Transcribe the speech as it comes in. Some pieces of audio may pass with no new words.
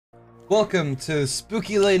Welcome to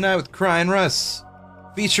Spooky Late Night with Crying Russ,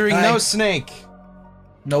 featuring Hi. no Snake.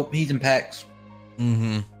 Nope, he's in PAX.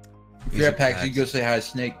 Mm-hmm. If you're at PAX, you go say hi to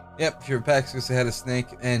Snake. Yep, if you're at PAX, go say hi to Snake.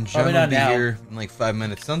 And John Probably will not be now. here in like 5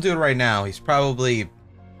 minutes. Don't do it right now. He's probably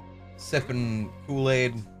sipping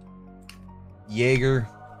Kool-Aid. Jaeger.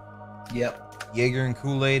 Yep. Jaeger and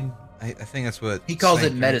Kool-Aid. I think that's what He calls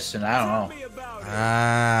Snake it medicine. I don't know.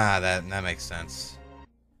 Ah, that makes sense.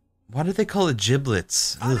 Why do they call it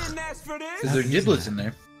giblets? Because there are giblets in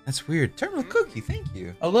there. That's weird. Terminal cookie, thank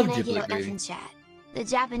you. I love NEWER giblet, baby. Edmond, the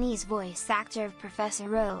Japanese voice actor of Professor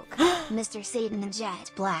Rogue, Mr. Satan and Jet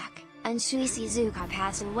Black, and Shui Shizuka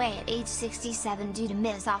passed away at age 67 due to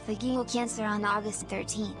esophageal cancer on August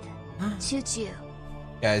 13th. Choo-choo.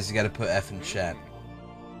 Guys, you gotta put F in chat.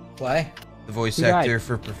 Why? The voice He actor died.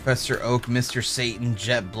 for Professor Oak, Mr. Satan,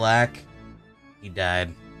 Jet Black. He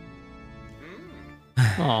died.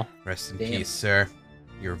 Oh, Rest in Damn. peace, sir.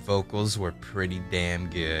 Your vocals were pretty damn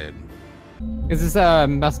good. is this a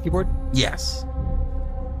mouse and keyboard? Yes.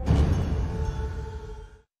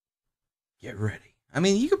 Get ready. I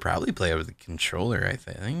mean, you could probably play it with a controller, I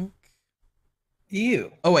think.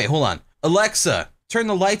 Ew. Oh, wait, hold on. Alexa, turn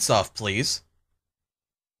the lights off, please.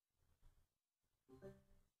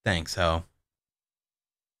 Thanks, Ho.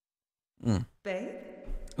 Babe,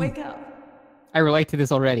 wake up. I relate to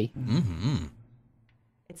this already. Mm-hmm.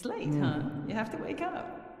 It's late, huh? You have to wake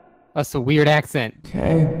up. That's a weird accent.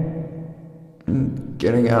 Okay. I'm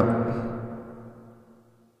getting up.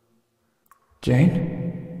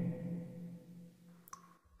 Jane?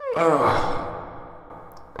 Oh.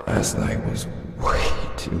 Last night was way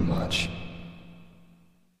too much.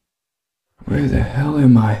 Where the hell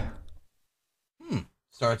am I?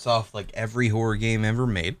 Starts off like every horror game ever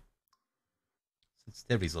made.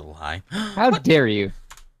 Sensitivity's a little high. How dare you?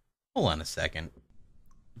 Hold on a second.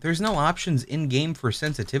 There's no options in-game for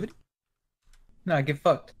sensitivity? No, get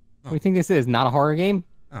fucked. What do you think this is? Not a horror game?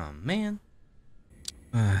 Oh, man.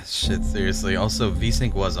 Shit, seriously. Also,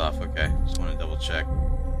 VSync was off, okay? Just want to double check.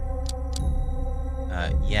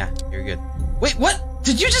 Yeah, you're good. Wait, what?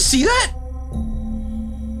 Did you just see that?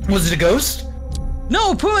 Was it a ghost?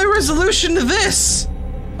 No, put my resolution to this!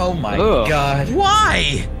 Oh my Ugh. god.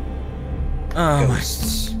 Why? Oh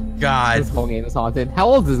Ghosts. my god. This whole game is haunted. How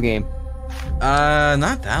old is this game?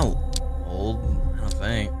 Not that old, I don't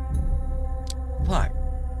think. Fuck.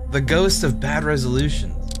 The ghost of bad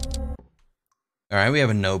resolutions. Alright, we have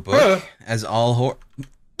a notebook. As all horror.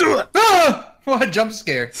 Ah! What a jump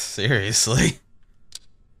scare. Seriously.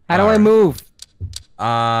 How do I move?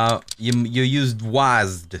 You used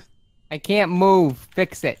WASD. I can't move.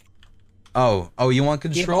 Fix it. Oh, you want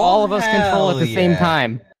Give control? all of us control at the Hell same yeah.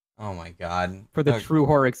 time Oh my god. for the true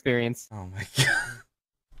horror experience. Oh my god.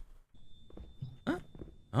 Huh?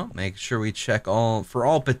 Oh, make sure we check for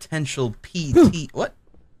all potential PT. What?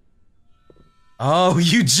 Oh,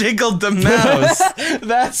 you jiggled the mouse.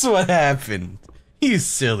 That's what happened. You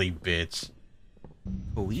silly bitch.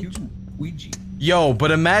 Ouija? Ouija. Yo,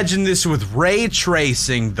 but imagine this with ray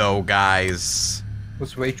tracing, though, guys.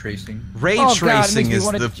 What's ray tracing? Ray Oh, God, it tracing makes me is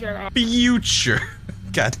wanna the jump. future.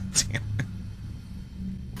 God damn it.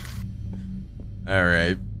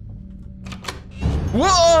 Alright.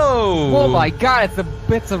 Whoa! Oh my god, it's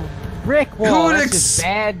a brick wall. Who would That's just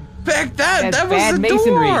bad. Back that That's was bad the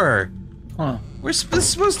masonry. door. Huh. We're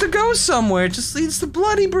supposed to go somewhere. It just leads to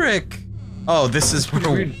Bloody Brick. Oh, this is where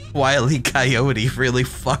weird. Wile E. Coyote really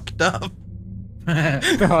fucked up.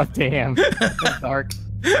 Oh damn. That's dark.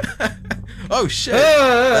 Oh shit.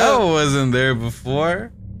 That wasn't there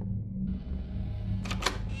before.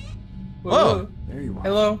 Whoa. There you are.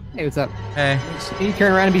 Hello. Hey, what's up? Hey. Can you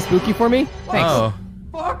turn around and be spooky for me? Thanks. Oh.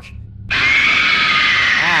 Fuck.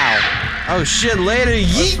 Ow. Oh shit, later,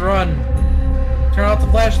 Let's yeet! run. Turn off the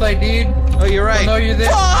flashlight, dude. Oh, you're right. Oh, no, you're there.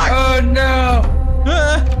 Fuck! Oh no.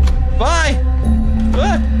 Bye!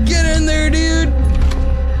 Get in there, dude!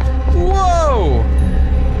 Whoa!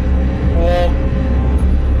 Oh.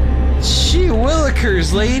 Gee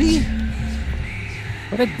willikers, lady!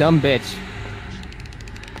 What a dumb bitch.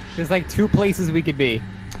 There's like 2 places we could be.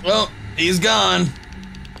 Well, he's gone.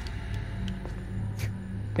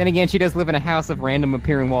 Then again, she does live in a house of random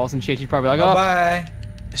appearing walls and shit. She's probably like, oh, Bye.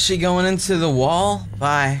 Is she going into the wall?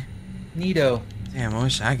 Bye. Neato. Damn, I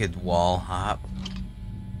wish I could wall hop.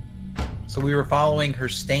 So we were following her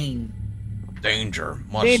stain. Danger.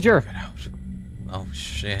 Must Danger. get out. Oh,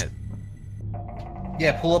 shit.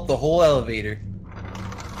 Yeah, pull up the whole elevator.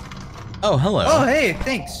 Oh, hello. Oh, hey,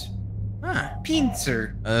 thanks. Ah,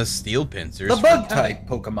 Pincer. steel pincers. The for bug cutting. type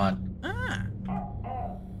Pokemon. Ah.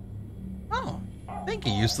 Oh, thank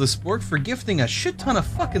you, useless sport, for gifting a shit ton of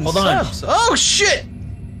fucking Hold on. subs. Oh, shit!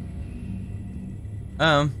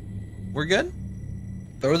 We're good?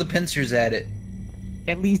 Throw the pincers at it.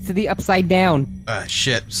 It leads to the upside down.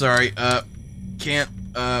 Shit. Sorry. Can't,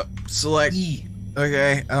 select. E.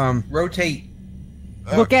 Okay, Rotate.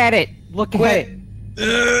 Look at it. Look at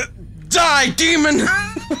it. Die, demon!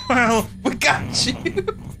 Well, we got you.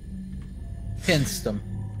 Pinced them.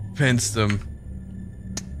 Pinched him.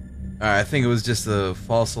 Alright, I think it was just a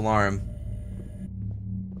false alarm.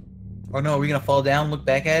 Oh no, are we gonna fall down, look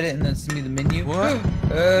back at it, and then send me the menu? What?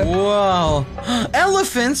 Whoa.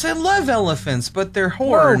 Elephants! I love elephants, but they're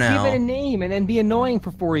horror now. Give it a name and then be annoying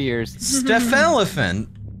for 4 years. Steph Elephant.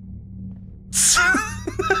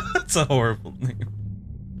 That's a horrible name.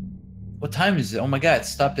 What time is it? Oh my god, it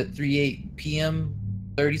stopped at 3:08 p.m.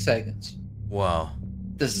 30 seconds. Wow.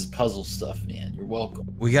 This is puzzle stuff, man. You're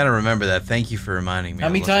welcome. We gotta remember that. Thank you for reminding me. How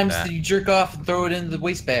many to look at times that. did you jerk off and throw it into the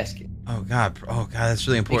wastebasket? Oh god, that's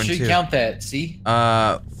really Make important sure you too. count that, see?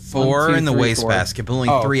 4 1, 2, in the 3, wastebasket, but only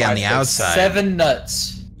 3 on 5, the 6, outside. 7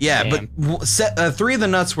 nuts. Yeah, Damn. but 3 of the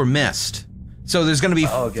nuts were missed. So there's gonna be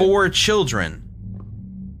okay. 4 children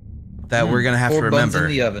that we're gonna have to 4 remember. buns in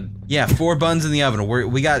the oven. Yeah, 4 buns in the oven.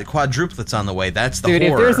 We got quadruplets on the way. That's the Dude,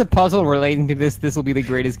 horror. if there's a puzzle relating to this, this will be the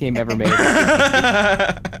greatest game ever made.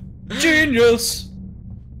 Genius!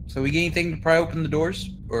 So we get anything to pry open the doors?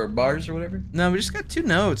 Or bars or whatever? No, we just got 2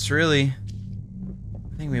 notes, really.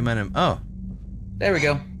 I think we might have... Oh, There we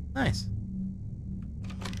go. nice.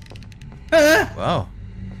 Ah! Whoa.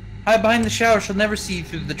 Hide behind the shower. She'll never see you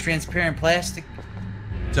through the transparent plastic.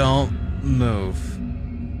 Don't move.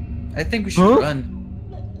 I think we should run.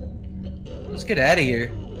 Let's get out of here.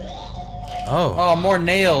 Oh. Oh, more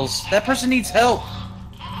nails. That person needs help.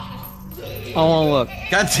 Oh, look.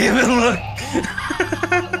 God damn it, look!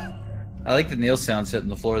 I like the nail sounds hitting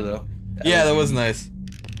the floor, though. Yeah, that was nice.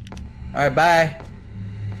 Alright, bye.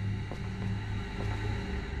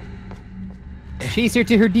 Chase her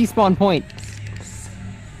to her despawn point.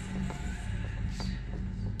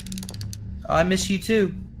 Oh, I miss you too.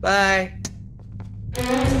 Bye.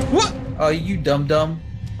 What? Oh, you dum-dum.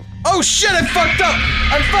 Oh shit, I fucked up!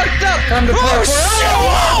 I fucked up! Time to Oh shit!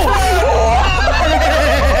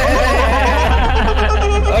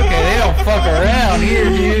 Okay, they don't fuck around here,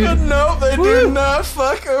 dude. No, they do not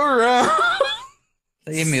fuck around.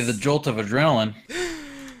 They gave me the jolt of adrenaline.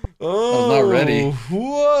 Oh, not ready.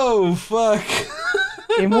 Whoa, fuck.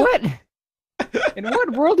 In what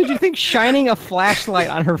world did you think shining a flashlight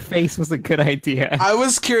on her face was a good idea? I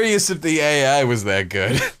was curious if the AI was that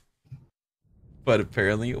good. But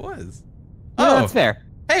apparently it was. Oh, that's fair.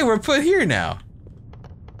 Hey, we're put here now.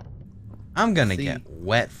 I'm gonna See. get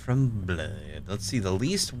wet from blood. Let's see, the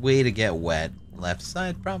least way to get wet. Left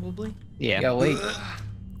side, probably? Yeah. Wait.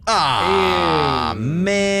 Ah, Ew.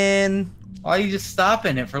 man. Why are you just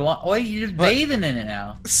stopping it for long? Why are you just bathing in it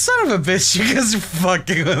now? Son of a bitch, you guys are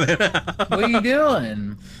fucking with it. What are you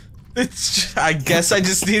doing? It's just, I guess I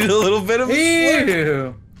just needed a little bit of a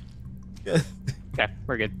Ew. slip. Okay,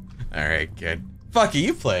 we're good. Alright, good. Fuck it,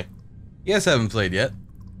 you play. You guys haven't played yet.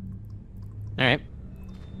 Alright.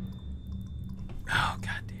 Oh,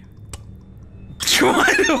 god damn it.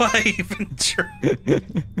 Why do I even try?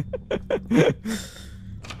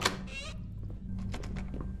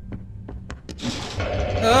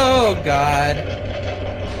 Oh, God.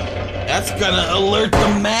 That's gonna alert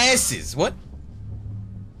the masses. What?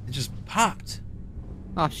 It just popped.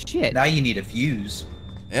 Oh, shit. Now you need a fuse.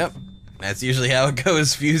 Yep. That's usually how it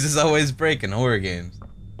goes. Fuses always break in horror games.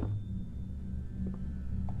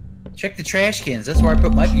 Check the trash cans. That's where I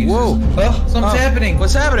put my fuses. Whoa. Oh, something's happening.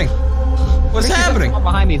 What's happening? What's happening?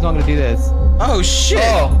 Behind me, so I'm gonna do this. Oh, shit.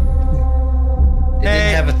 Oh. It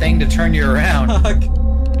Hey. didn't have a thing to turn you around. Fuck.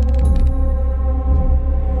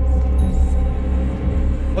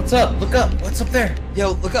 What's up? Look up. What's up there?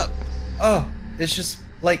 Yo, look up. Oh, it's just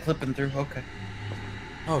light clipping through. Okay.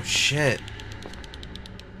 Oh, shit.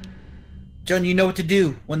 John, you know what to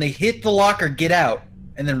do. When they hit the locker, get out.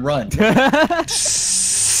 And then run.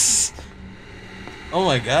 Oh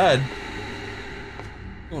my god.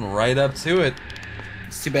 Going right up to it.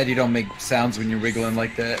 It's too bad you don't make sounds when you're wiggling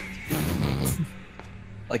like that.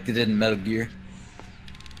 Like they did in Metal Gear.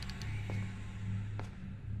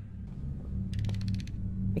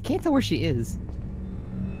 I can't tell where she is.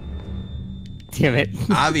 Damn it.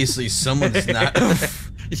 Obviously, someone's not.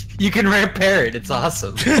 You can repair it. It's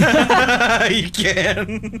awesome. You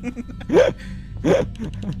can.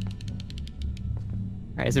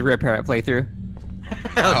 Alright, is it repair at playthrough?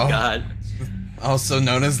 Oh, God. Also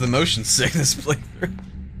known as the motion sickness playthrough.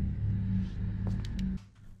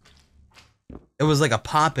 It was like a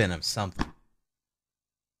pop-in of something.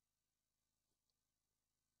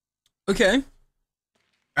 Okay.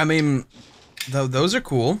 I mean, Those are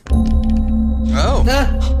cool. Oh.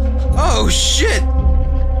 Ah, Oh shit!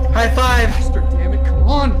 high five! Damn it, come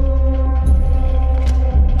on!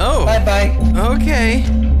 Oh. Bye bye. Okay.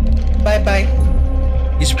 Bye bye.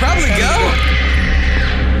 You should probably go.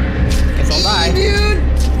 Guess I'll die. Dude.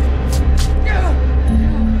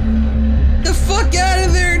 The fuck out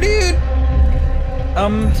of there, dude.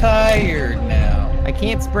 I'm tired now. I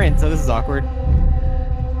can't sprint, so this is awkward.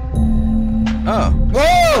 Oh.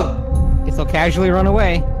 Whoa! Guess I'll casually run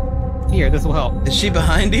away. Here, this will help. Is she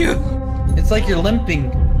behind you? It's like you're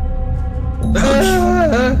limping.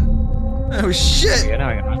 Oh shit. Yeah, no,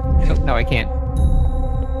 I can't. Nope, no, I can't.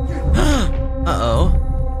 Uh-oh.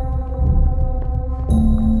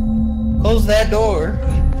 Close that door.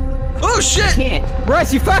 Oh I shit! can't.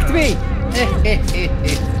 Russ, you fucked me!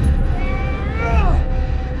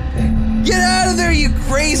 Get out of there, you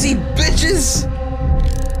crazy bitches!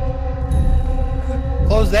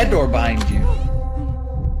 Close that door behind you.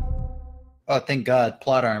 Oh, thank God.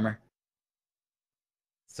 Plot armor.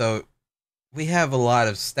 So, we have a lot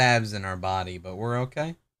of stabs in our body, but we're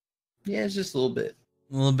okay? Yeah, it's just a little bit.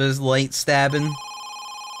 A little bit of light stabbing.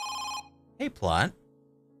 Hey, Plot.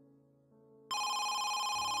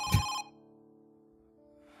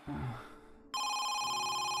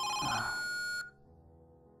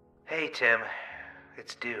 Hey, Tim.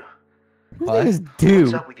 It's Dew. Who What? is What's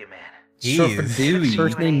Dew? up with you, man? Short for Jeez. Dewey.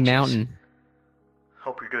 First name Mountain.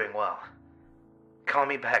 Hope you're doing well. Call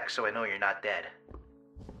me back so I know you're not dead.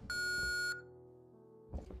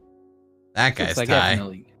 That guy's Looks like Ty.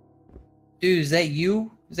 Definitely. Dude, is that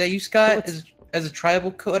you? Is that you, Scott? As a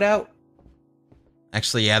tribal cutout?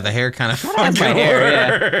 Actually, yeah, the hair kind of That's fucking my hair,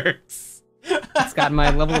 yeah. works. It's got my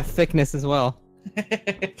level of thickness as well.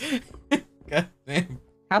 God damn.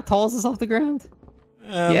 How tall is this off the ground?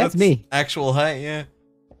 Yeah, That's it's me. Actual height, yeah.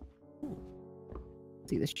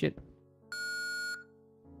 See this shit.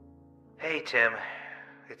 Hey, Tim.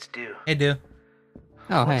 It's Dew. Hey, dude.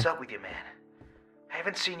 Oh, hey. What's up with you, man? I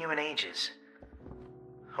haven't seen you in ages.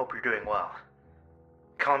 Hope you're doing well.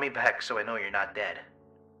 Call me back so I know you're not dead.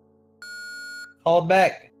 Call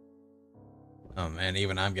back. Oh man,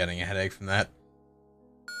 even I'm getting a headache from that.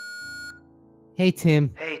 Hey,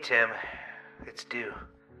 Tim. Hey, Tim. It's Dew.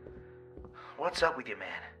 What's up with you, man?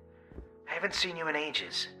 I haven't seen you in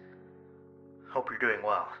ages. Hope you're doing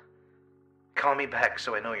well. Call me back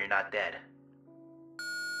so I know you're not dead.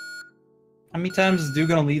 How many times is Dew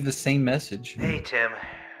gonna leave the same message? Hey, Tim.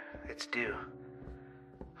 It's Dew.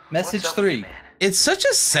 Message What's up with you, 3. man? It's such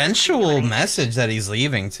a sensual message that he's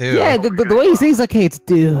leaving, too. Yeah, the way he sings like, hey, it's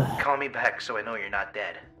Dew. Call me back so I know you're not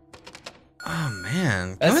dead. Oh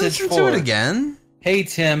man. Can we Message listen to it 4. again? Hey,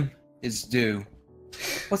 Tim. It's Dew.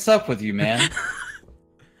 What's up with you, man?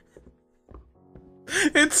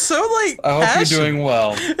 It's so like I hope passionate. you're doing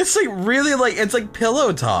well. It's like really like it's like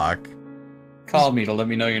pillow talk. Call me to let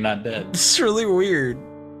me know you're not dead. It's really weird.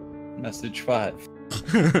 Message 5.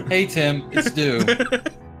 Hey, Tim. It's Dew.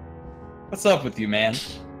 What's up with you, man?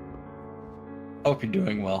 Hope you're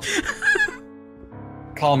doing well.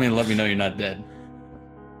 Call me and let me know you're not dead.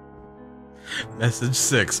 Message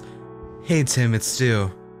 6. Hey Tim, it's Stu.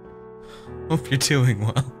 Hope you're doing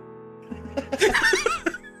well.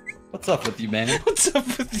 What's up with you, man? What's up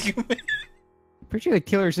with you, man? Pretty sure the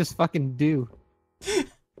killer's just fucking Dew.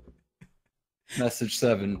 Message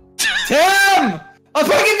 7. Tim! I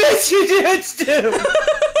fucking miss you, dude! It's Dew!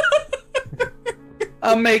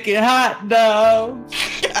 I'm making hot dogs.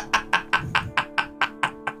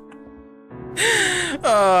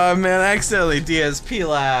 Oh man, I accidentally DSP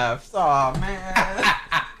laughed. Oh man.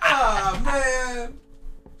 Oh man.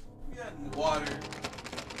 We got in the water.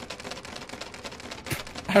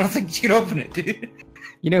 I don't think you can open it, dude.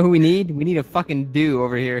 You know who we need? We need a fucking Dew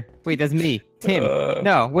over here. Wait, that's me. Tim.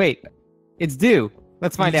 No, wait. It's Dew.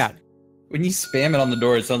 Let's find out. When you spam it on the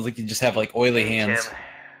door, it sounds like you just have like oily Hey, hands. Tim.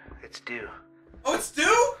 It's Dew. Oh, it's Stu?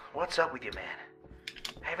 What's up with you, man?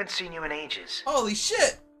 I haven't seen you in ages. Holy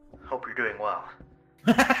shit. Hope you're doing well.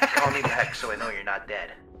 Call me back so I know you're not dead.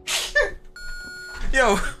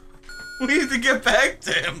 Yo, we need to get back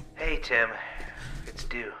to him. Hey, Tim. It's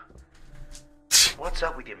Dew. What's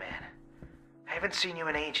up with you, man? I haven't seen you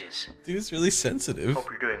in ages. Dude's really sensitive. Hope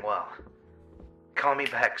you're doing well. Call me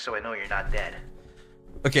back so I know you're not dead.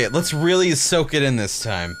 Okay, let's really soak it in this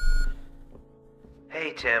time.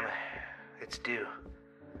 Hey, Tim. It's Dew.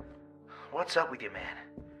 What's up with you, man?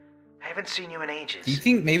 I haven't seen you in ages. Do you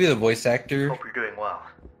think maybe the voice actor, Hope you're doing well.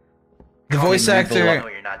 The Call me voice back so I know actor.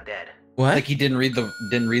 you're not dead. What? like he didn't read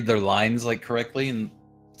their lines like correctly, and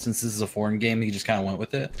since this is a foreign game, he just kind of went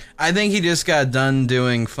with it? I think he just got done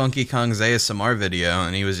doing Funky Kong's ASMR video,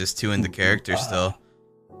 and he was just too into character still.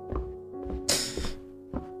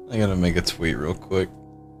 I gotta make a tweet real quick.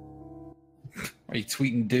 Are you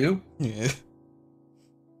tweeting Do? Yeah.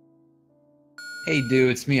 Hey Do,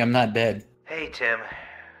 it's me, I'm not dead. Hey, Tim.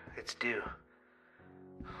 It's Do.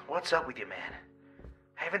 What's up with you, man?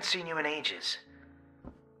 I haven't seen you in ages.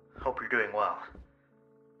 Hope you're doing well.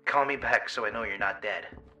 Call me back so I know you're not dead.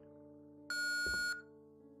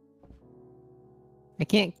 I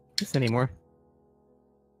can't kiss anymore.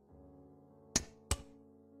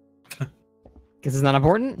 Guess it's not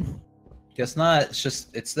important? Guess not, it's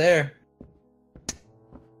just, it's there.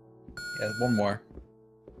 Yeah, one more.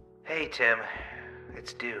 Hey, Tim.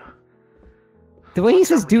 It's Do. The way he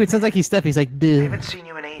says "do," it sounds like he's stuffy. He's like, I "Duh." haven't seen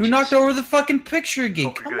you in ages. Who knocked over the fucking picture again?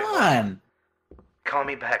 Hope you're Come doing well. on! Call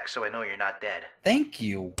me back so I know you're not dead. Thank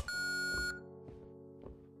you.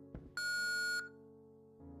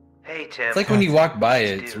 Hey, Tim. It's like when you walk by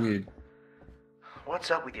it, It's it's Do. weird. What's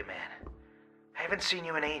up with you, man? I haven't seen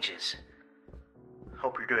you in ages.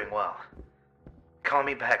 Hope you're doing well. Call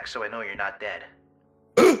me back so I know you're not dead.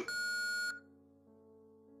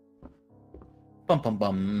 Bum bum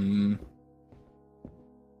bum.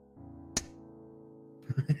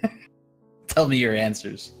 Tell me your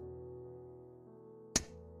answers.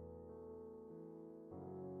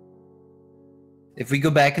 If we go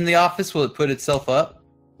back in the office, will it put itself up?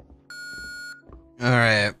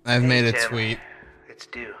 Alright, I've Hey, made a Tim. tweet. It's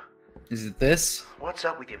Do. Is it this? What's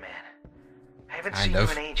up with you, man? I haven't Kind seen of.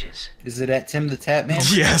 you in ages. Is it at Tim the Tap Man?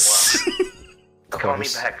 Yes! Call me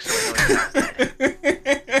back so I know you're not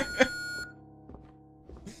dead.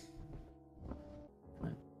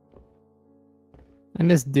 I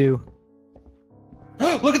miss "do."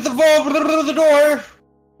 Look at the vault! The door!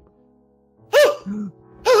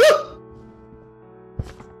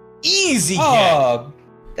 Easy get! Oh,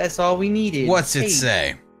 that's all we needed. What's it Hey.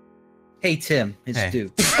 say? Hey Tim, it's Hey.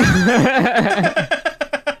 Do.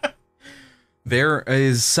 There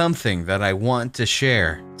is something that I want to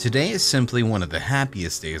share. Today is simply one of the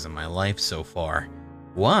happiest days of my life so far.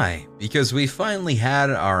 Why? Because we finally had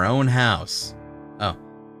our own house. Oh,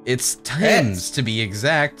 it's Tim's to be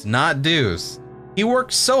exact, not Dew's. He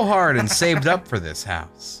worked so hard and saved up for this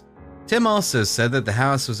house. Tim also said that the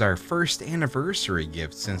house was our first anniversary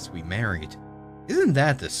gift since we married. Isn't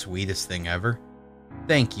that the sweetest thing ever?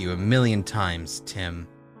 Thank you a million times, Tim.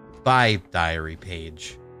 Bye, diary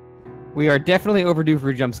page. We are definitely overdue for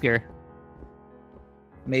a jump scare.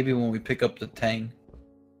 Maybe when we pick up the Tang.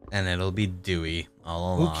 And it'll be Dewey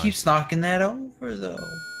all Who along. keeps knocking that over though?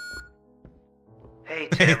 Hey,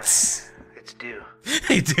 Tim. It's... It's Do.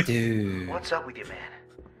 Hey, dude. Dude. What's up with you, man?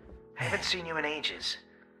 I haven't seen you in ages.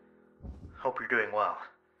 Hope you're doing well.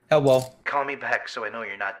 Hello. Call me back so I know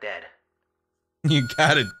you're not dead. You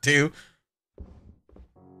got it, too.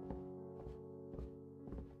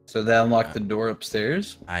 So that unlocked the door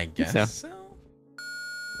upstairs? I guess so. so.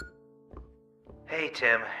 Hey,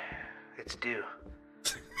 Tim. It's Do.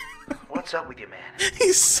 What's up with you, man?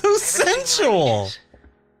 He's so I haven't seen you in sensual. ages.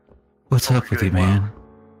 What's Hope you're doing well.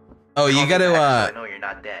 Oh, you Call me gotta, back so I know you're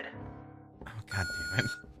not dead. Oh, god damn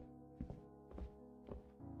it.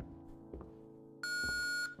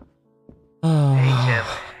 Hey, Tim.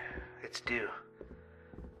 It's Do.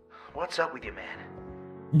 What's up with you, man?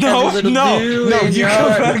 No, Have a little no, dew no, in you your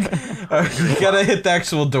go heart. back. You gotta hit the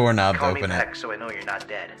actual doorknob to Call me open it. back so I know you're not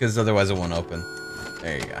dead. Because otherwise it won't open.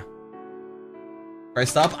 There you go. Alright,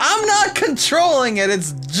 stop. I'm not controlling it,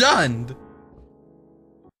 it's Jund.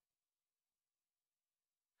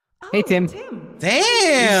 Hey, Tim. Tim.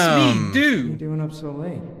 Damn! Sweet dude. doing up so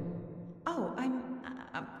late? Oh, I'm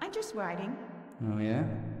just writing. Oh yeah?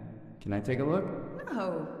 Can I take a look?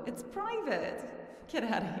 No, it's private. Get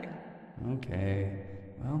out of here. Okay.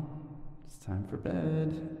 Well, it's time for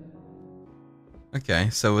bed. Okay,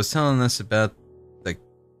 so it was telling us about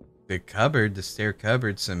the cupboard, the stair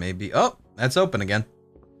cupboard, so maybe... Oh, that's open again.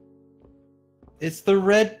 It's the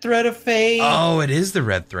red thread of fate. Oh, it is the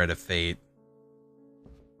red thread of fate.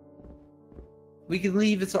 We can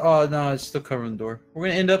leave. It's oh no, it's still covering the door. We're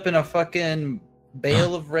gonna end up in a fucking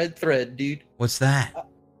bale of red thread, dude. What's that?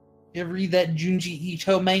 You ever read that Junji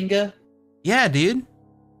Ito manga? Yeah, dude.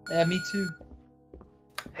 Yeah, me too.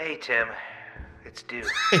 Hey, Tim. It's Do.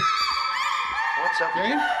 What's up with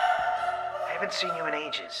you? I haven't seen you in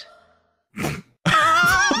ages.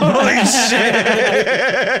 Holy shit!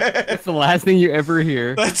 That's the last thing you ever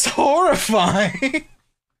hear. That's horrifying.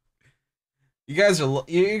 You guys'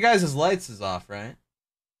 lights is off, right?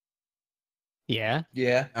 Yeah.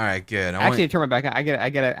 Yeah. All right, good. Actually, turn my back. I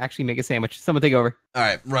gotta actually make a sandwich. Someone take over. All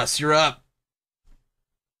right, Russ, you're up.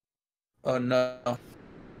 Oh no.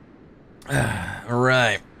 All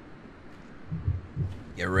right.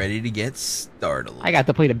 Get ready to get started. I got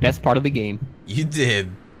to play the best part of the game. You did.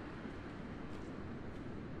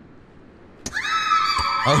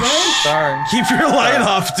 Oh, Sorry. keep your light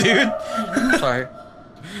off, dude. Sorry.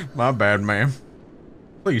 My bad, man.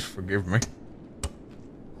 Please forgive me.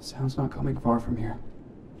 The sound's not coming far from here.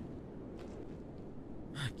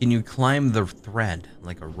 Can you climb the thread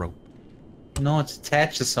like a rope? No, it's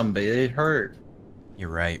attached to somebody. It hurt. You're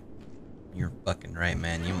right. You're fucking right,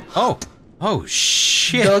 man. You. Oh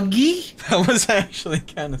shit. Dougie? That was actually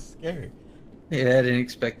kind of scary. Yeah, I didn't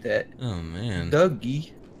expect that. Oh man.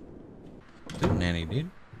 Dougie. Dude, nanny, dude.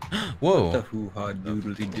 Whoa. The hoo-ha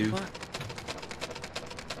doodly doo.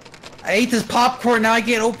 I ate this popcorn, now I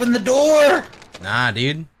can't open the door! Nah,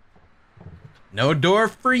 dude. No door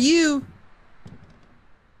for you.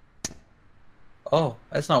 Oh,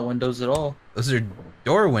 that's not windows at all. Those are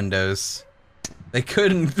door windows. They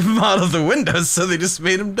couldn't model the windows, so they just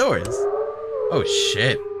made them doors. Oh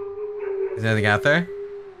shit. Is there anything out there?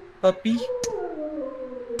 Puppy?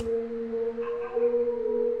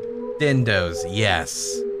 Dindos,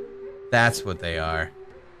 yes. That's what they are.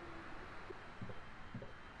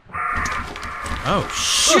 Oh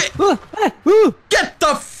shit! Get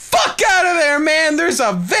the fuck out of there, man! There's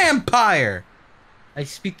a vampire! I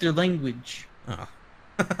speak their language. Oh.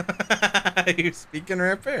 You're speaking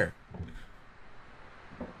right there.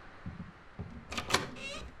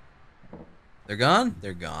 They're gone?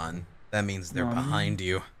 They're gone. That means they're behind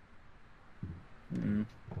you. Hmm.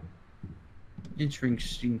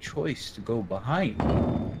 Interesting choice to go behind.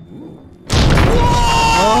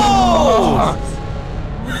 Whoa!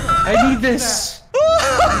 I need this!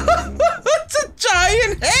 It's a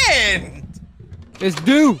giant hand! It's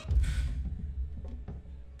due.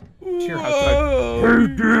 Sure, Whoa.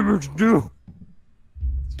 Hey, damn, it's due.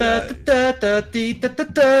 Da da da dee da da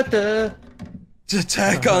da da.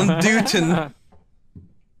 Attack on Dutton.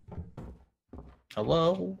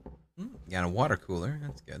 Hello? Got a water cooler.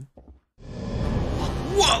 That's good.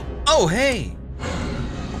 Whoa! Oh, hey!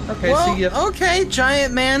 Okay, Well, see ya. okay,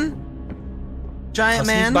 giant man. Giant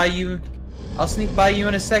man. I'll sneak by you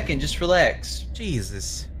in a second. Just relax.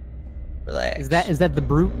 Jesus. Relax. Is that the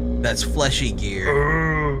brute? That's fleshy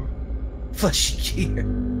gear. Fleshy gear?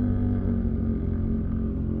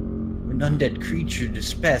 An undead creature to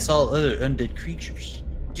surpass all other undead creatures.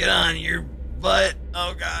 Get on your butt.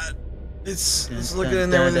 Oh god. It's looking in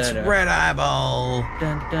there with its red eyeball.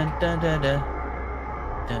 Dun dun dun dun dun.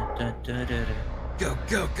 Dun dun dun dun dun. Go,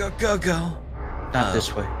 go, go, go, go. Not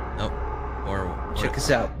this way. Nope. Or Check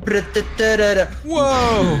us out.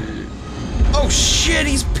 Whoa! Oh shit,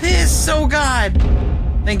 he's pissed! Oh god!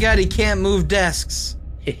 Thank god he can't move desks.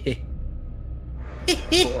 Can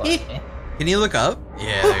you look up?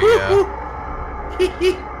 Yeah, there you go.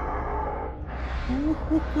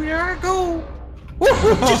 Where I go?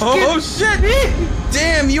 Oh shit!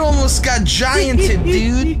 Damn, you almost got gianted,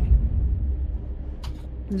 dude.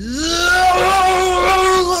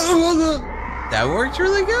 That worked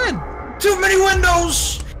really good. Too many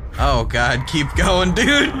windows! Oh god, keep going,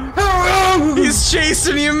 dude. He's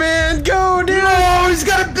chasing you, man. Go, dude. Oh, he's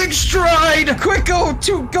got a big stride. Quick, go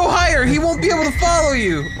higher. He won't be able to follow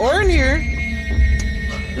you. Or in here.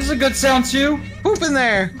 This is a good sound too. Poop in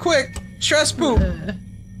there. Quick. Stress poop.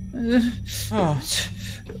 Oh.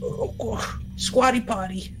 Squatty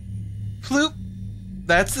potty. Ploop.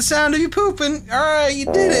 That's the sound of you pooping. Alright, you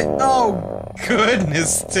did it. Oh,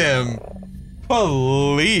 goodness, Tim.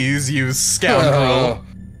 Please, you scoundrel.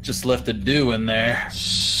 Just left a dew in there.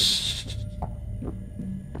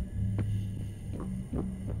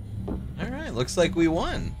 Alright, looks like we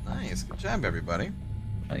won. Nice. Good job, everybody.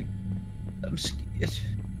 I'm scared.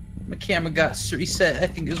 My camera got reset. I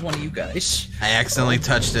think it was one of you guys. I accidentally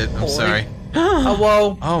touched it. I'm sorry.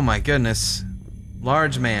 Hello. Oh my goodness.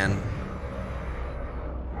 Large man.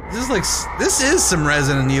 This is some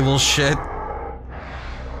Resident Evil shit.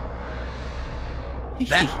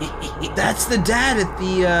 That's the dad at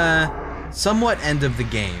the somewhat end of the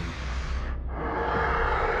game.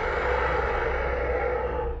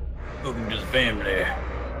 Welcome to the family.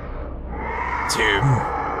 Tim.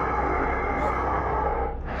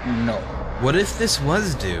 No. What if this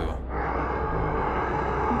was due?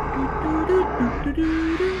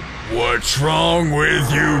 What's wrong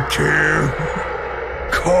with you, kid?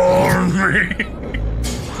 Call me.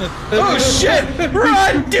 Oh shit!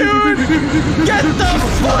 Run, dude! Get the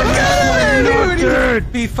fuck out of there,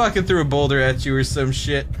 dude! He fucking threw a boulder at you or some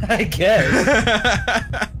shit. I guess.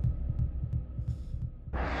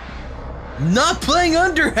 Not playing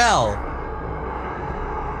Under Hell!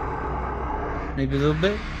 Maybe a little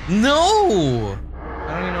bit. No! I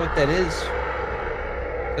don't even know what that is.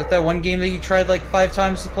 Is that one game that you tried like 5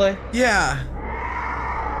 times to play? Yeah.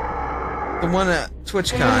 The one at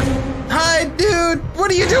TwitchCon. Hi, dude! What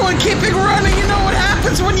are you doing keeping running? You know what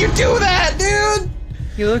happens when you do that, dude?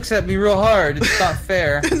 He looks at me real hard. It's not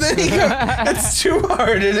fair. And then he goes, that's too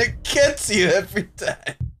hard, and it gets you every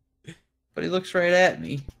time. But he looks right at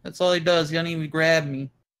me. That's all he does. He doesn't even grab me.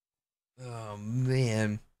 Oh,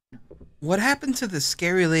 man. What happened to the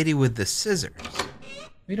scary lady with the scissors?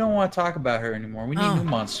 We don't want to talk about her anymore. We need new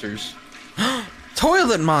monsters.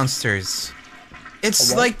 Toilet monsters!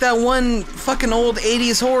 It's A what? like that one fucking old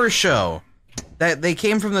 80s horror show. That they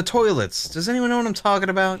came from the toilets. Does anyone know what I'm talking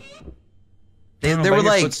about? They were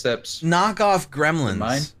like footsteps. knockoff gremlins.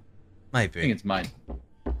 Mine? Might I think be. it's mine.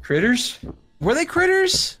 Critters? Were they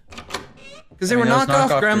critters? Because they were those knockoff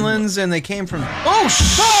knockoff gremlins and they came from. Oh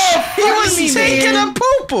shit! He was me, taking man. a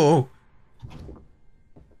poo poo!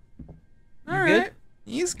 You Alright. good?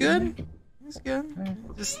 He's good. He's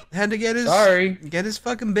good. Just had to get his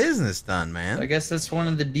fucking business done, man. I guess that's one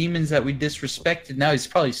of the demons that we disrespected. Now he's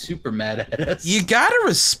probably super mad at us. You gotta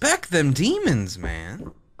respect them demons,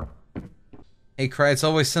 man. Hey, Cry, it's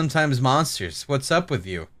always sometimes monsters. What's up with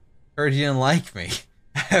you? Heard you didn't like me.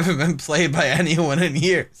 I haven't been played by anyone in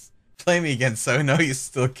years. Play me again so I know you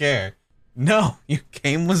still care. No, your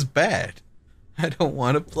game was bad. I don't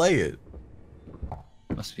want to play it.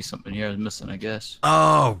 Must be something here I was missing, I guess.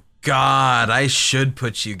 Oh, God. I should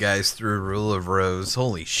put you guys through Rule of Rose.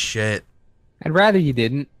 Holy shit. I'd rather you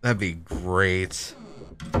didn't. That'd be great.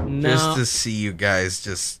 No. Just to see you guys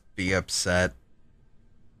just be upset.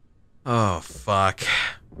 Oh, fuck.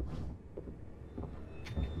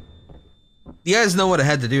 You guys know what I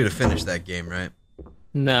had to do to finish that game, right?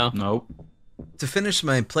 No. Nope. To finish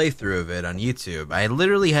my playthrough of it on YouTube, I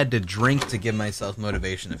literally had to drink to give myself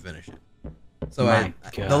motivation to finish it. So My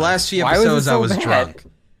God. the last few Why was it episodes I so was bad? drunk.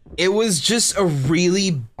 It was just a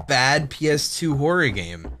really bad PS2 horror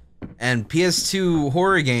game. And PS2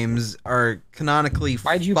 horror games are canonically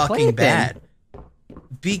Why'd you play fucking it then? bad.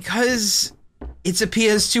 Because it's a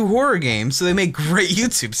PS2 horror game, so they make great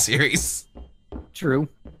YouTube series. True.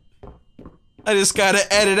 I just gotta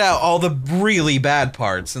edit out all the really bad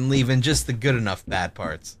parts and leave in just the good enough bad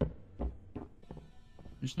parts.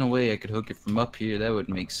 There's no way I could hook it from up here. That would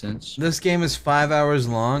make sense. This game is 5 hours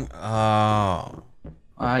long. Oh,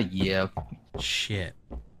 Yeah. shit.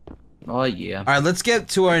 Oh, yeah. Alright, let's get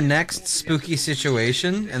to our next spooky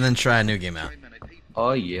situation and then try a new game out.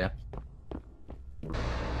 Oh, yeah.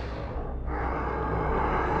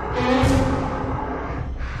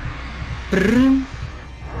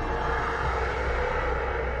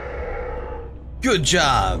 Good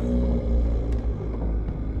job!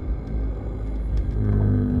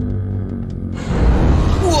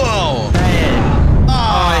 Whoa! Oh,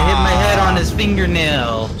 I hit my head on his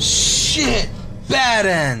fingernail. Shit! Bad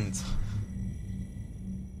end!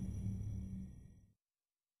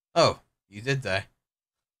 Oh, you did die.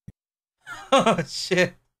 Oh,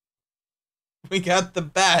 shit. We got the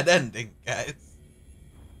bad ending, guys.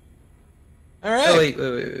 Alright.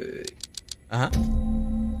 Oh, wait. Uh-huh.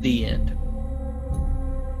 The end.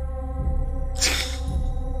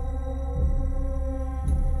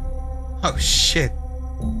 Oh, shit.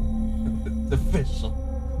 It's official.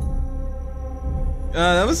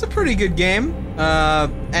 That was a pretty good game.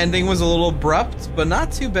 Ending was a little abrupt, but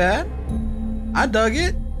not too bad. I dug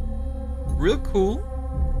it. Real cool.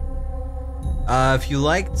 If you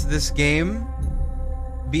liked this game,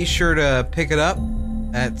 be sure to pick it up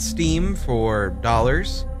at Steam for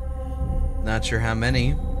dollars. Not sure how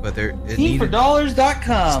many, but there.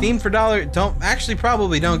 SteamForDollars.com. Steam for dollar.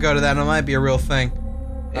 Probably don't go to that. It might be a real thing.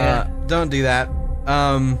 Yeah. Don't do that.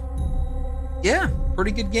 Yeah,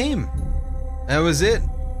 pretty good game. That was it.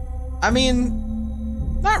 I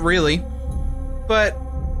mean, not really, but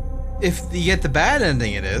if you get the bad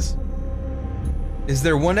ending, it is. Is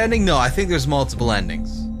there one ending? No, I think there's multiple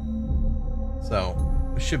endings. So,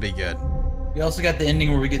 it should be good. We also got the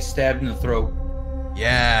ending where we get stabbed in the throat.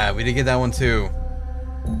 Yeah, we did get that one too.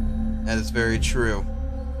 That is very true.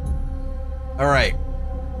 Alright.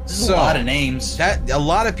 This is a lot of names. A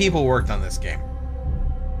lot of people worked on this game.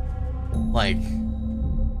 Like,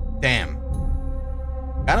 damn.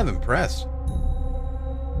 Kind of impressed.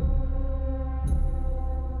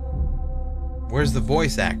 Where's the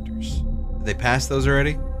voice actors? Did they pass those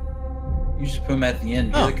already? You just put them at the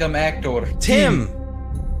end. Oh. Here they come, actor. Tim!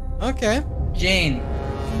 Okay. Jane.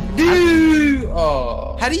 Dude!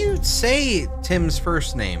 Oh. How do you say Tim's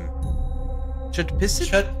first name?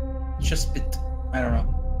 Chutpisit? Chuspit. I don't know.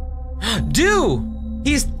 Do!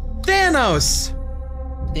 He's Thanos!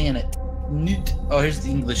 Damn it. Newt. Oh, here's the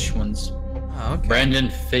English ones. Oh, okay. Brandon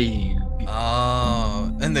Feig.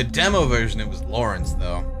 Oh, in the demo version it was Lawrence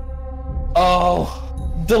though.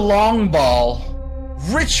 Oh, The long ball.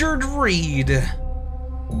 Richard Reed.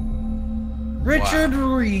 Richard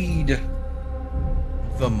Reed.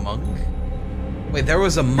 The monk? Wait, there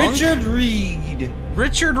was a monk? Richard Reed.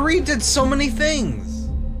 Richard Reed did so many things.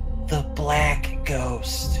 The Black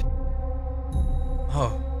Ghost.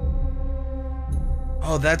 Oh.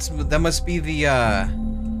 Oh, that must be the,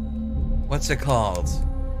 what's it called?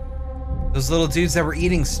 Those little dudes that were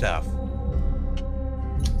eating stuff.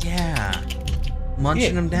 Yeah.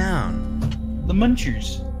 Munching them down. The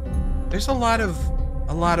Munchers. There's a lot of,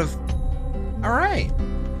 alright.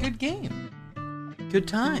 Good game. Good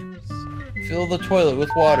times. Fill the toilet with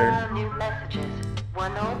water. New messages.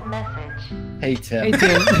 One old message. Hey, Tim. Hey,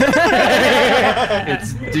 Tim.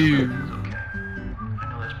 It's dude.